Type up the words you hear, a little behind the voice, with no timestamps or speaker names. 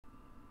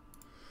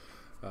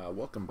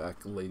Welcome back,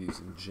 ladies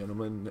and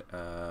gentlemen.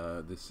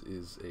 This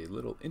is a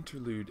little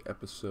interlude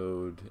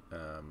episode.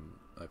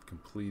 I've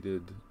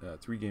completed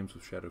 3 games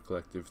with Shadow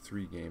Collective,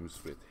 3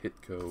 games with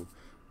HITCO,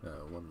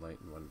 1 light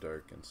and 1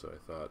 dark, and so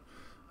I thought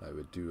I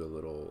would do a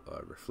little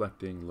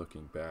reflecting,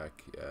 looking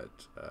back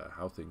at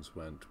how things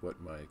went,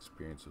 what my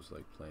experience was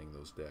like playing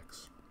those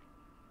decks,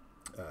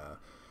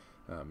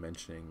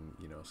 mentioning,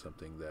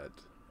 something that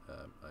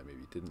I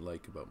maybe didn't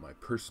like about my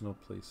personal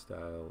play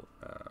style,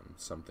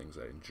 some things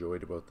I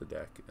enjoyed about the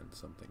deck, and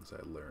some things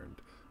I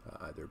learned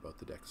either about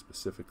the deck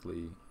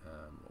specifically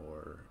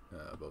or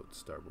about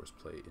Star Wars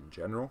play in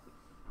general.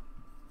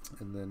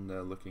 And then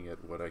looking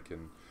at what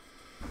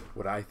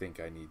I think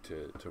I need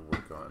to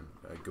work on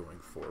going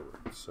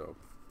forward. So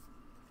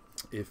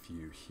if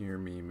you hear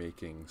me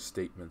making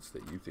statements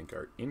that you think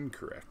are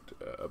incorrect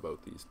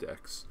about these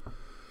decks,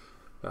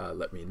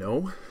 let me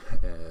know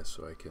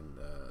so I can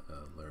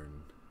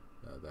learn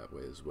that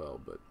way as well.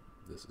 But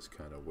this is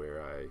kind of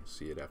where I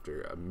see it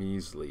after a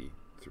measly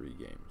 3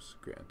 games,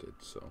 granted.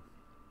 So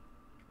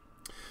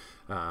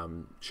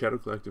Shadow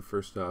Collective,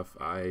 first off,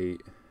 I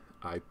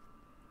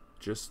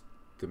just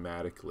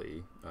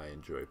thematically I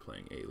enjoy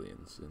playing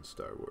aliens in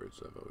Star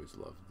Wars. I've always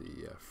loved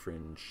the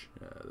fringe,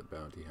 the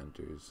bounty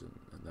hunters,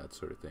 and that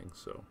sort of thing.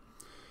 So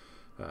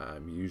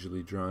I'm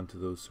usually drawn to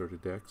those sort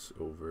of decks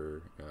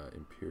over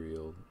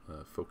Imperial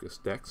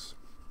focused decks.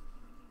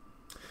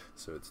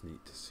 So it's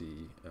neat to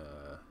see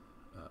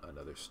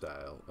another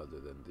style other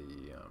than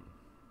the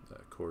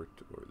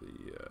court or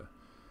the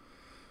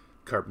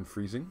carbon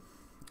freezing,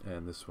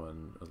 and this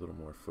one a little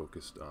more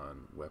focused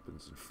on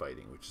weapons and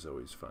fighting, which is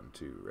always fun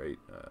too, right?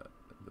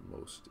 The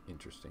most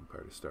interesting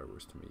part of Star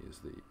Wars to me is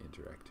the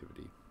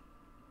interactivity.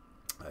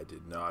 I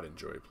did not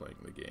enjoy playing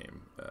the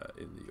game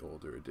in the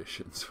older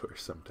editions, where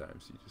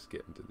sometimes you just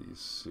get into these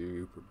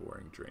super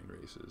boring train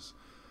races.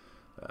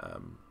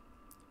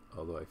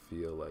 Although I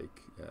feel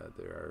like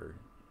there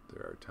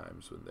are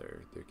times when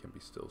there can be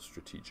still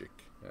strategic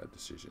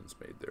decisions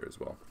made there as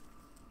well.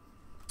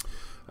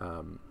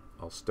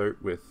 I'll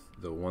start with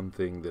the one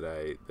thing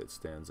that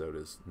stands out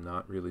as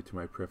not really to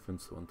my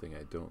preference. The one thing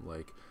I don't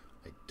like.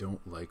 I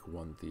don't like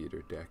 1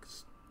 theater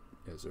decks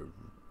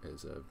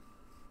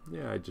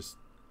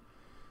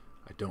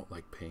I don't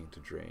like paying to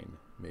drain.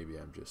 Maybe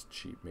I'm just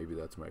cheap. Maybe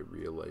that's my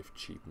real life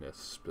cheapness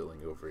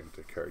spilling over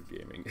into card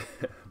gaming.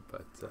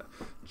 But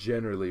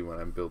generally when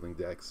I'm building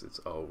decks, it's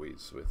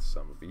always with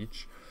some of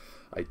each.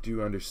 I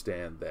do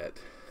understand that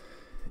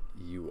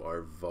you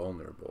are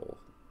vulnerable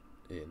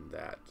in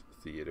that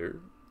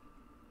theater.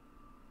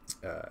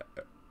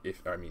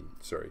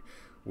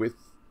 With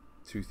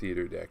 2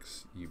 theater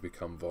decks, you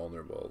become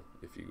vulnerable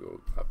if you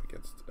go up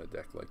against a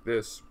deck like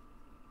this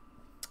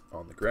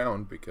on the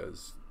ground,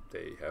 because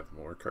they have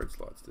more card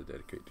slots to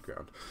dedicate to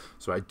ground.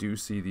 So I do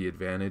see the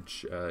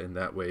advantage in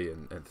that way,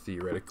 and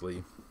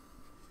theoretically,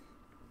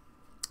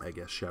 I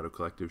guess Shadow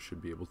Collective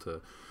should be able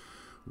to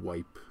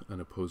wipe an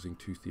opposing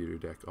 2 theater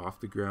deck off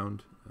the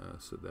ground,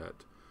 so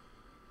that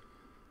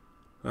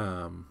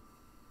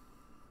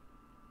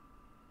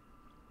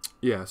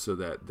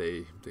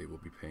they will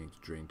be paying to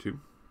drain too.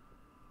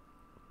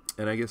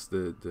 And I guess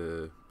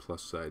the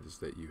plus side is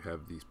that you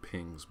have these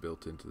pings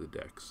built into the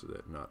deck, so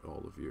that not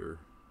all of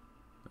your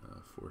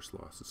force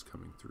loss is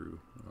coming through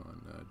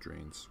on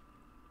drains.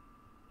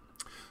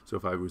 So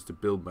if I was to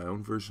build my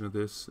own version of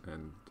this,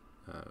 and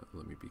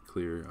let me be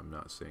clear, I'm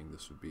not saying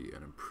this would be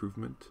an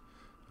improvement,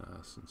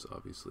 since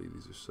obviously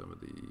these are some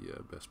of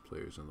the best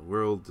players in the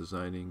world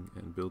designing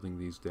and building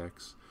these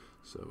decks,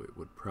 so it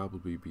would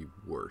probably be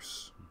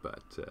worse.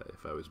 But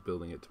if I was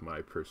building it to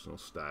my personal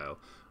style,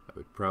 I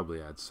would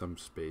probably add some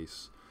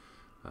space,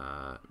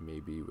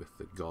 maybe with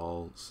the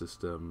Gall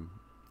system.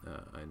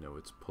 I know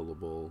it's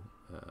pullable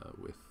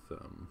with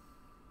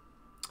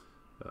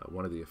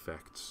one of the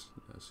effects,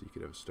 so you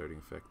could have a starting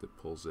effect that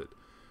pulls it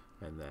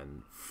and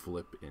then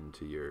flip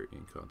into your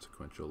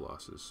inconsequential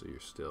losses. So your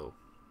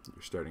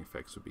starting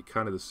effects would be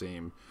kind of the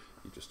same.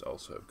 You just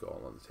also have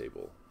Gall on the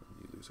table, and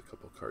you lose a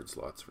couple card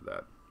slots for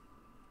that.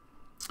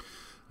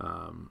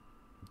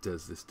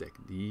 Does this deck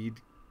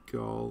need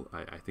Gall?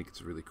 I think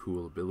it's a really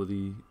cool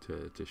ability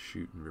to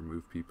shoot and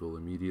remove people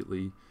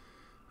immediately.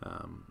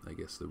 I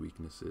guess the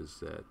weakness is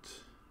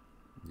that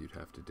you'd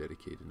have to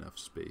dedicate enough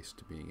space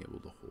to being able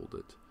to hold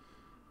it.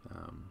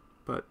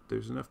 But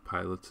there's enough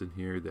pilots in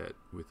here that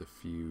with a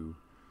few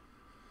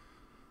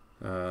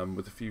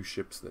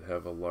ships that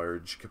have a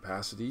large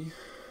capacity,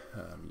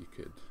 you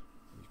could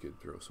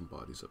throw some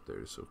bodies up there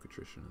to soak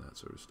attrition and that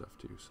sort of stuff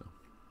too. So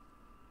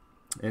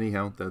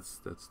anyhow, that's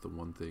the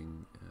one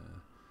thing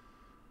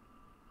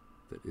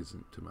that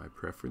isn't to my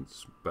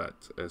preference.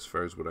 But as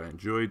far as what I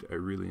enjoyed, I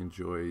really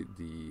enjoy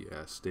the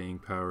staying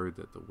power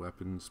that the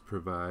weapons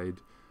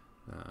provide.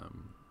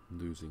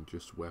 Losing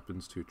just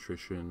weapons to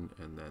attrition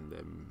and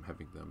then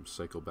having them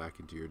cycle back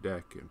into your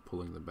deck and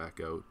pulling them back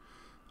out.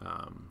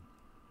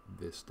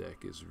 This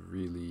deck is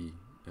really,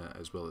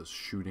 as well as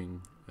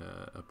shooting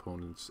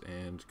opponents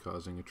and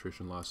causing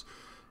attrition loss,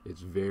 it's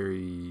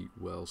very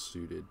well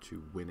suited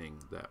to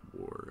winning that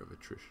war of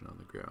attrition on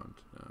the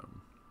ground.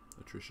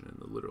 attrition in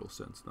the literal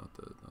sense, not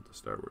the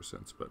Star Wars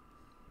sense. But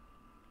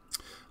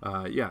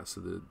yeah, so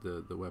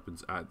the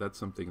weapons, that's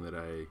something that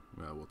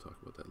we'll talk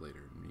about that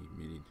later. Me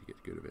needing to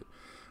get good of it.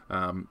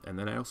 And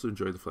then I also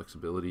enjoy the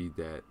flexibility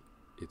that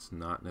it's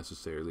not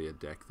necessarily a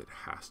deck that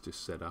has to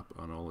set up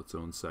on all its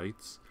own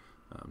sites.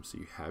 So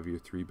you have your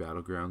 3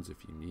 battlegrounds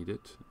if you need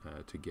it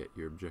to get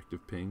your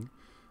objective ping.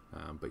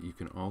 But you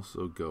can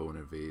also go and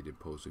evade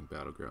opposing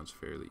battlegrounds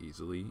fairly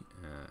easily.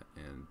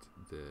 And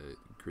the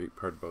great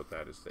part about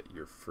that is that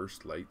your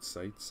first light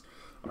sites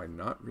are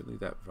not really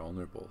that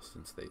vulnerable,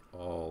 since they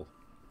all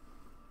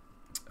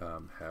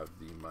have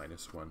the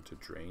 -1 to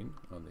drain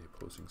on the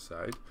opposing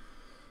side.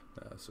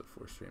 So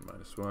force drain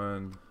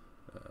 -1,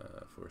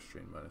 force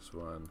drain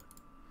 -1,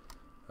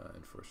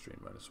 and force drain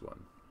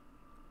 -1.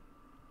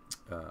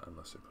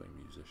 Unless they're playing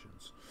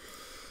musicians.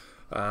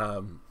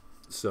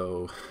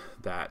 So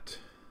that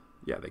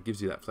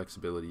gives you that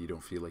flexibility. You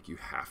don't feel like you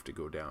have to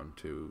go down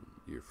to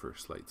your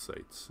first light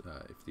sites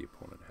if the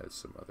opponent has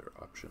some other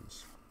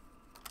options.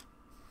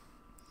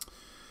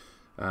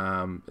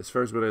 As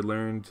far as what I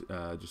learned,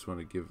 I just want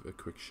to give a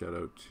quick shout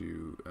out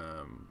to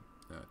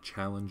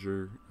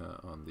Challenger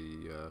on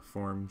the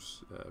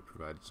forums.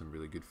 Provided some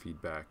really good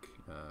feedback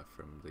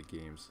from the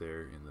games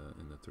there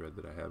in the thread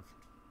that I have.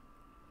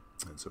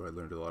 And so I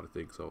learned a lot of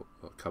things.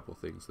 A couple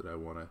things that I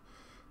want to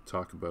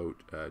talk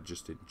about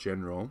just in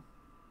general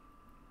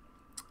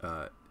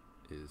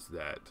is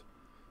that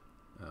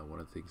one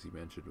of the things he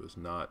mentioned was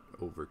not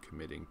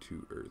overcommitting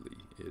too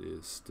early.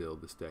 This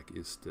deck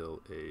is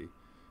still a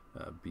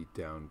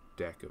beatdown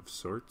deck of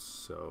sorts.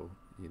 So,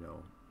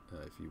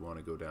 if you want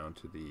to go down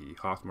to the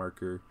Hoth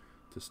marker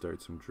to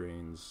start some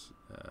drains,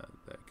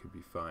 that could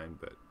be fine,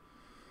 but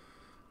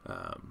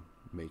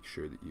make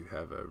sure that you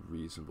have a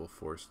reasonable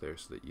force there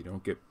so that you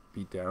don't get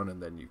beat down,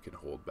 and then you can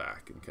hold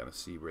back and kind of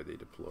see where they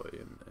deploy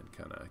and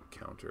kind of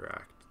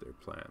counteract their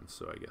plans.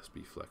 So I guess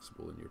be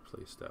flexible in your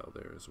play style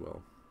there as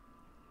well.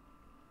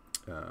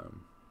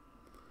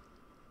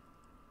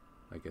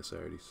 I guess I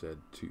already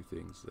said 2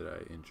 things that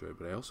I enjoy,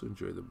 but I also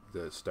enjoy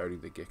the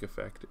starting the Gick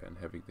effect and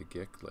having the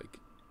Gick. Like,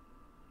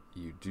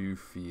 you do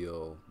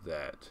feel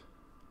that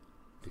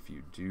if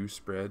you do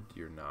spread,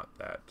 you're not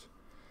that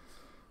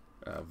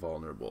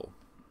vulnerable.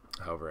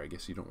 However, I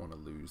guess you don't want to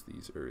lose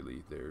these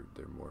early. They're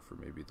more for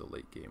maybe the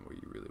late game where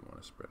you really want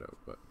to spread out.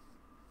 But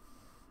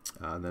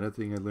another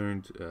thing I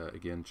learned,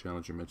 again,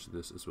 Challenger mentioned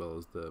this, as well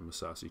as the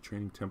Masasi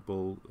Training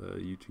Temple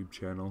YouTube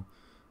channel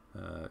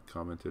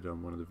commented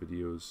on one of the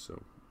videos.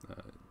 So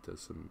it does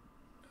some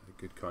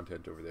good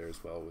content over there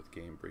as well, with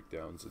game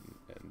breakdowns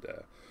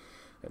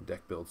and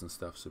deck builds and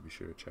stuff. So be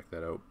sure to check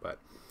that out. But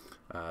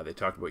they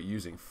talked about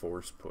using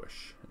Force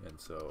Push, and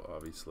so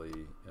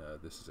obviously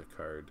this is a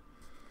card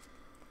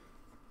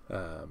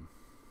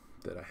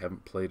that I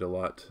haven't played a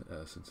lot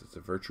since it's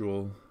a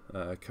virtual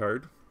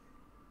card.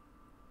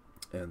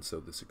 And so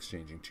this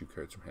exchanging 2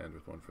 cards from hand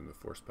with 1 from the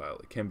force pile,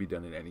 it can be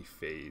done in any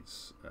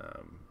phase.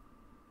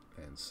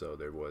 And so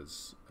there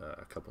was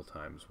a couple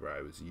times where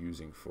I was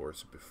using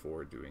force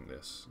before doing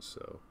this.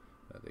 So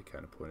they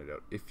kind of pointed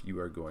out, if you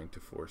are going to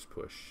force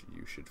push,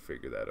 you should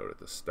figure that out at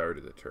the start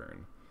of the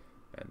turn,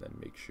 and then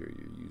make sure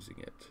you're using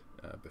it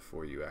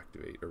before you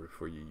activate, or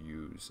before you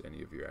use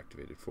any of your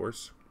activated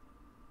force.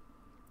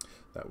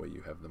 That way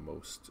you have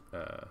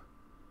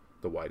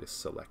the widest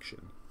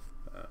selection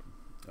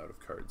out of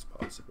cards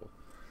possible.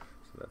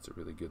 So that's a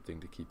really good thing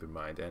to keep in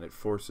mind, and it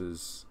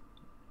forces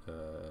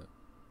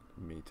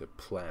me to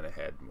plan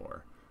ahead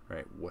more.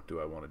 Right? What do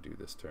I want to do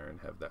this turn?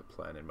 Have that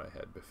plan in my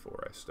head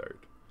before I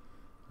start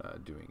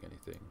doing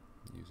anything,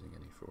 using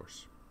any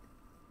force.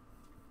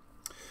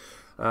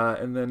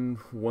 And then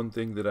one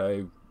thing that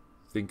I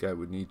think I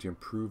would need to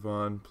improve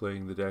on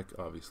playing the deck,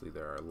 obviously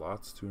there are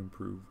lots to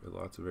improve,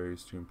 lots of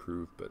areas to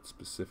improve, but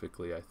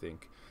specifically I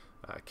think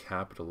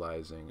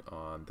capitalizing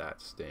on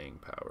that staying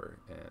power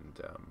and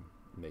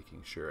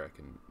making sure I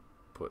can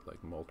put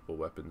like multiple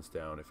weapons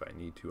down if I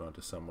need to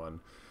onto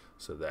someone,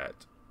 so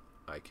that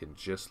I can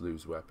just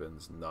lose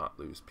weapons, not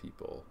lose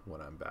people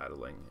when I'm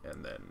battling,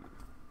 and then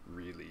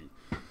really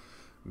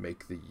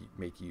make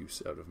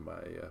use out of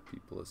my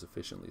people as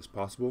efficiently as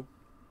possible.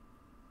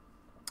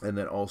 And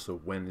then also,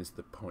 when is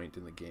the point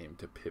in the game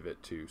to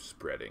pivot to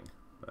spreading?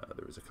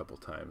 There was a couple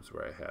times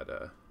where I had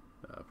a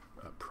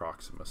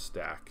Proxima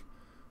stack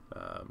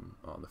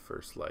on the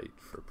first light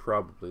for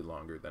probably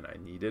longer than I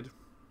needed,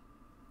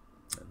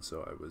 and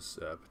so I was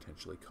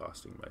potentially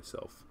costing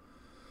myself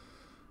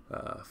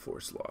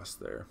force loss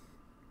there,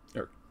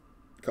 or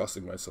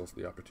costing myself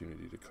the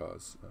opportunity to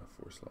cause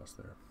force loss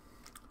there.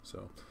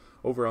 So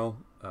overall,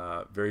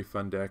 very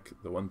fun deck.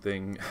 The one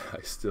thing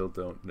I still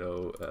don't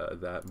know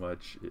that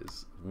much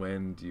is,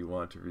 when do you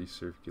want to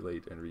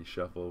recirculate and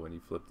reshuffle when you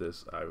flip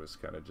this? I was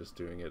kind of just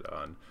doing it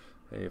on,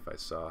 hey, if I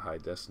saw High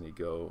Destiny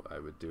go, I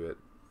would do it.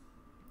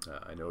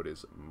 I know it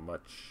is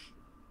much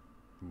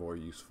more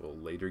useful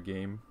later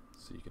game,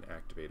 so you can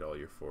activate all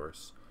your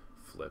force,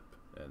 flip,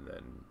 and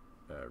then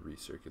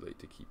recirculate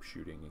to keep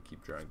shooting and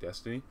keep drawing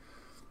Destiny.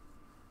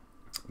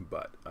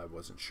 but I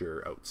wasn't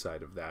sure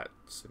outside of that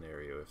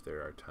scenario if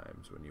there are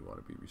times when you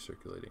want to be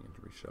recirculating and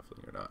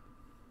reshuffling or not.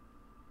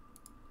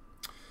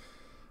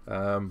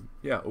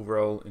 Yeah,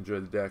 overall enjoy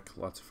the deck.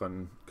 Lots of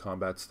fun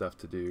combat stuff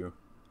to do,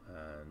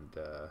 and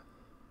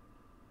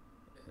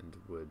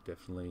would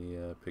definitely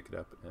pick it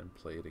up and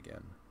play it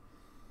again.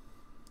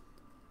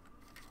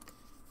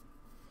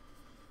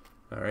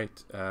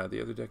 Alright,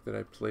 the other deck that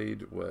I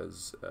played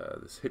was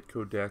this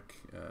HITCO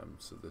deck.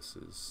 So this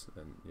is,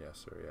 and yeah,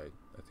 sorry,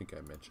 I think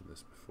I mentioned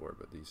this before,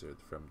 but these are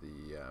from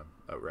the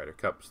Outrider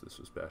Cups. This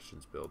was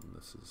Bastion's build, and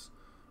this is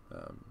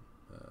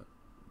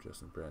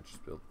Justin Branch's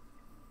build.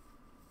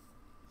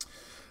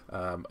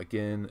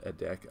 Again, a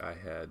deck I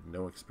had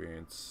no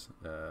experience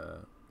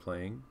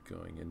playing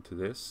going into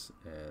this,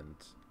 and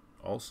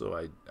also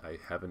I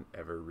haven't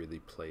ever really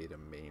played a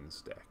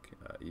mains deck.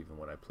 Even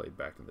when I played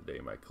back in the day,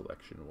 my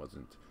collection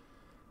wasn't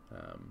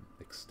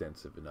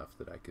extensive enough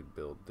that I could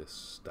build this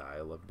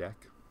style of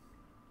deck.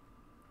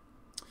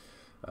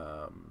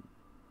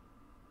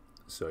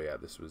 So yeah,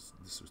 this was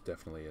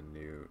definitely a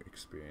new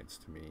experience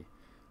to me.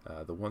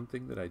 The one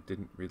thing that I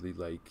didn't really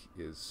like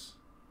is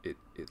it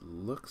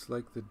looks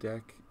like the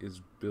deck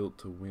is built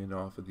to win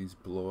off of these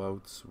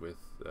blowouts with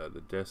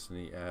the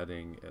Destiny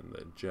adding and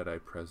the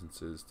Jedi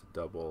presences to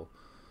double.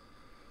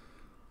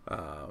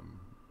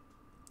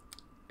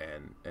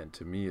 And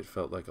to me it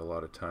felt like a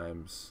lot of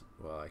times,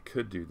 well, I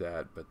could do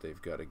that, but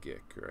they've got a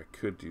Gick, or I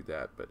could do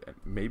that, but and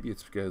maybe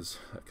it's because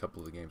a couple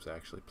of the games I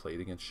actually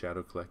played against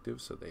Shadow Collective,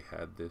 so they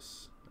had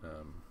this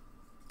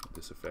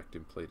this effect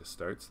in play to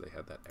start, so they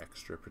had that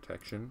extra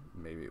protection.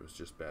 Maybe it was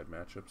just bad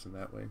matchups in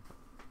that way.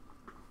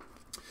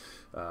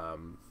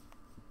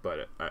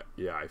 But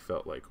yeah, I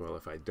felt like, well,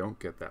 if I don't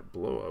get that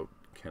blowout,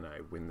 can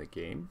I win the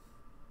game?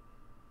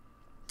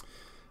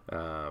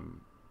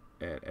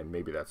 And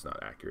maybe that's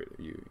not accurate.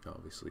 You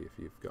obviously, if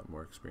you've got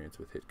more experience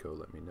with HITCO,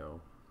 let me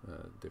know.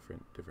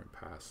 Different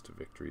paths to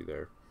victory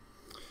there.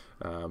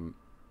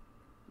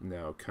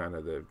 Now, kind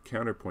of the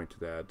counterpoint to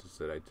that is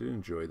that I did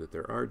enjoy that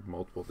there are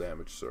multiple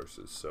damage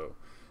sources. So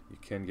you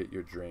can get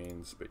your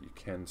drains, but you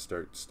can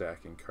start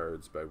stacking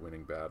cards by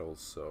winning battles.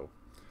 So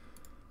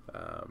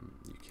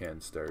you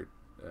can start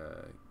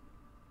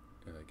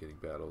getting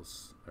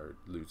battles or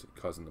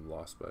causing them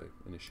lost by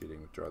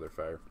initiating Withdraw Their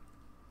Fire.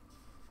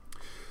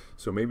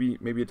 So maybe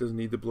it doesn't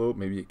need the blow.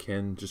 Maybe it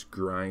can just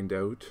grind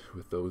out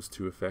with those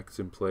two effects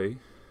in play,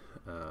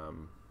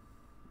 and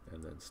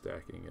then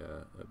stacking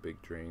a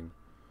big drain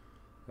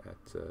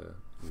at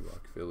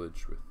Ewok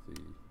Village with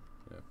the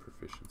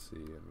proficiency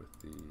and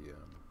with the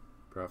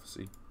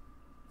prophecy.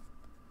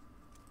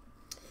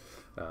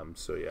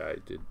 So yeah, I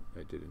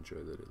did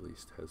enjoy that it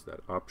least has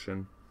that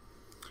option.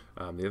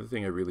 The other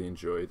thing I really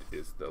enjoyed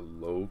is the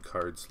low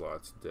card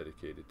slots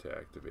dedicated to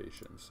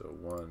activation. So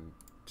 1,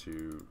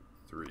 2,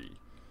 3.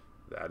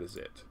 That is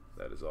it.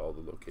 That is all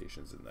the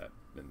locations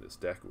in this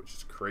deck, which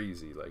is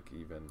crazy. Like,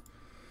 even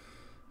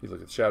you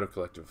look at Shadow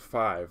Collective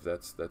 5,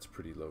 that's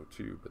pretty low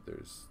too. But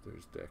there's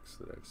decks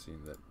that I've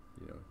seen that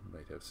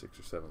might have 6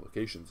 or 7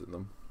 locations in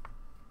them,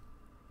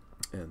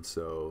 and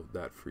so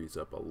that frees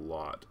up a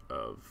lot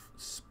of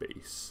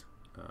space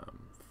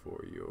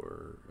for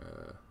your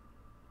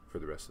for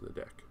the rest of the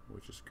deck,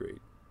 which is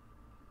great.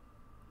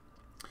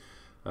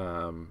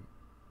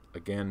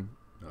 Again,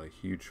 not a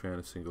huge fan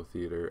of single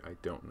theater. I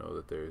don't know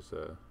that there's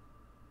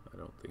I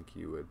don't think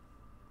you would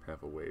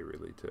have a way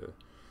really to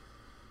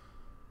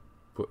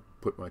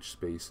put much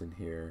space in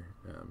here,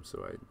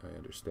 so I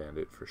understand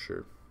it for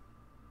sure.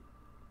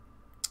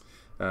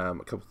 A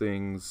couple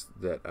things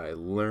that I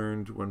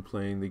learned when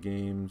playing the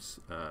games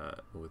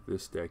with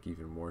this deck,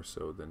 even more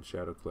so than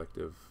Shadow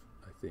Collective.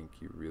 I think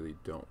you really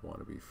don't want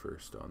to be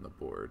first on the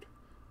board.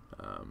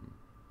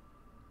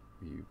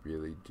 You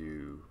really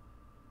do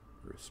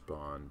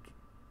respond.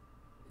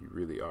 You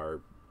really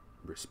are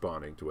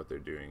responding to what they're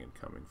doing and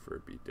coming for a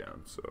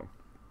beatdown. So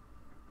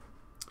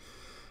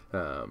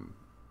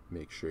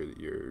make sure that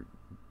you're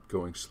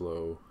going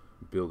slow,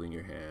 building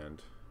your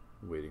hand,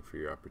 waiting for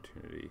your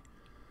opportunity.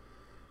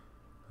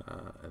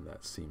 And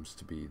that seems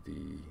to be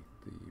the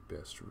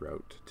best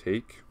route to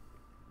take.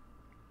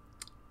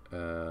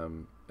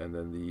 And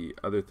then the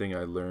other thing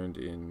I learned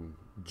in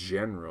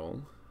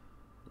general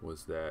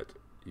was that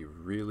you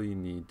really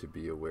need to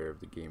be aware of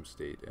the game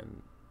state,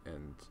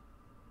 and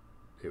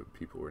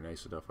people were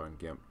nice enough on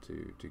GEMP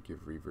to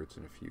give reverts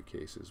in a few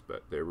cases,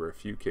 but there were a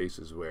few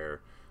cases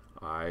where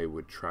I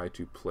would try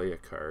to play a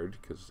card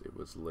because it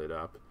was lit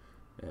up,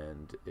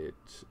 and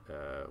it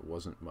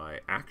wasn't my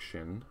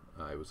action.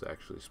 I was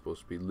actually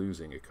supposed to be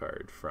losing a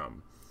card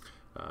from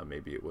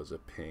maybe it was a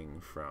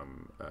ping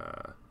from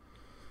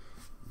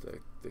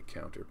the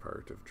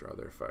counterpart of Draw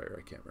Their Fire.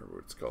 I can't remember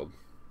what it's called.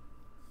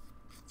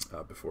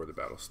 Before the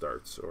battle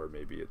starts, or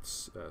maybe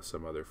it's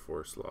some other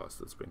force loss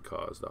that's been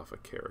caused off a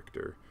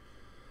character.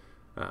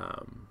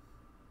 And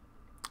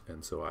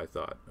so I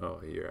thought, oh,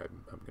 here,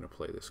 I'm going to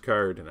play this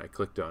card, and I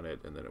clicked on it,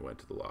 and then it went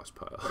to the lost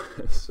pile.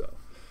 So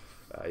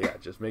yeah,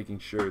 just making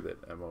sure that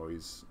I'm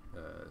always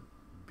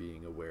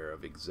being aware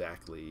of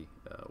exactly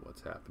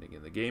what's happening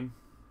in the game.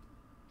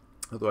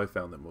 Although I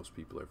found that most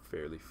people are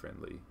fairly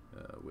friendly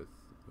with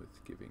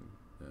giving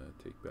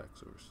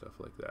takebacks over stuff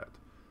like that.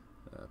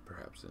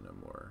 Perhaps in a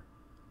more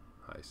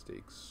high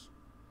stakes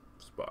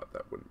spot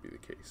that wouldn't be the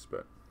case,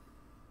 but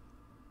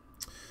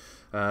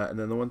and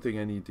then the one thing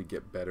I need to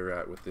get better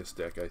at with this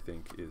deck, I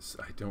think, is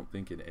I don't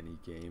think in any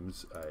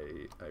games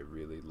I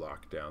really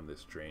lock down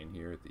this drain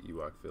here at the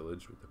Ewok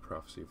Village with the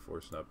Prophecy of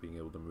Force not being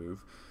able to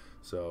move.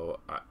 So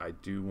I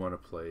do want to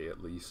play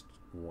at least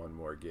one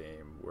more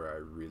game where I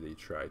really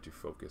try to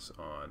focus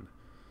on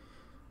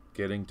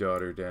getting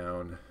Daughter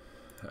down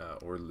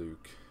or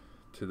Luke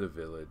to the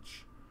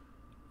village,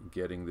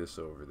 getting this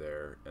over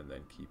there, and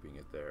then keeping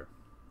it there,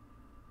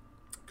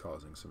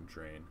 causing some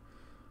drain.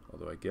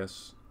 Although I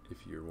guess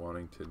if you're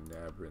wanting to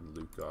Nabrin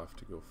Luke off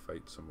to go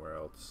fight somewhere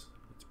else,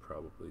 it's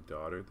probably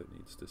Daughter that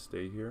needs to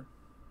stay here.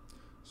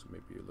 So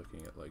maybe you're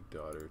looking at like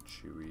Daughter,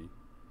 Chewie,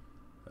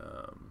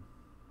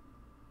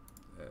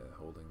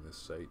 holding this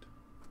site.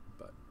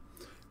 But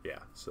yeah,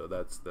 so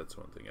that's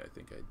one thing I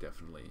think I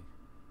definitely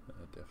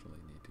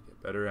need to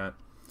get better at.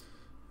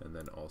 And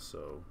then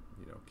also,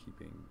 you know,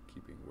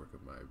 keeping work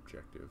of my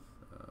objective.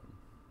 I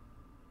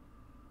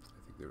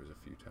think there was a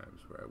few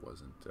times where I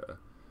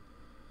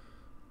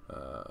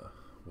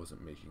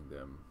wasn't making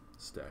them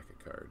stack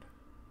a card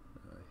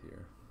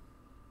here.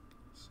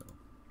 So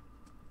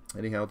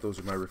anyhow, those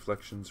are my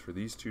reflections for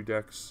these two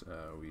decks.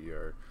 We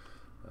are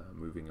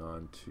moving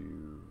on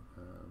to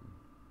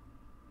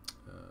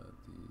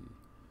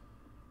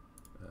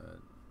the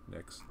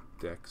next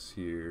decks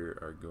here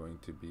are going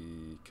to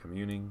be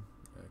Communing,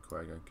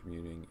 Qui-Gon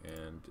Communing,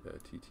 and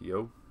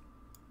TTO.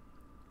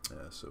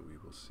 So we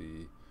will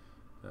see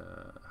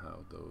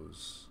how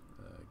those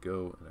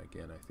go. And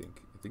again, I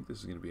think this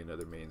is going to be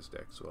another mains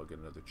deck, so I'll get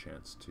another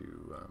chance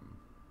to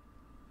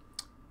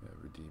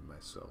redeem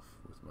myself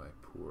with my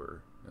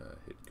poor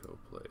HITCO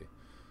play.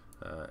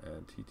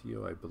 And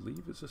TTO, I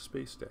believe, is a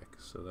space deck,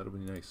 so that'll be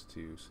nice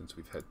too, since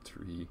we've had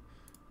 3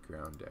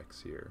 ground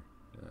decks here.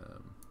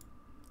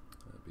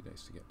 It'd be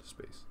nice to get to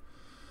space.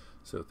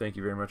 So thank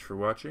you very much for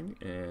watching,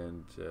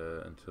 and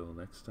until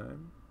next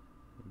time,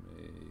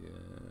 may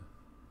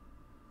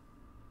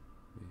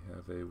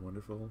have a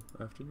wonderful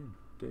afternoon,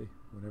 day,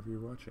 whenever you're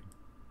watching.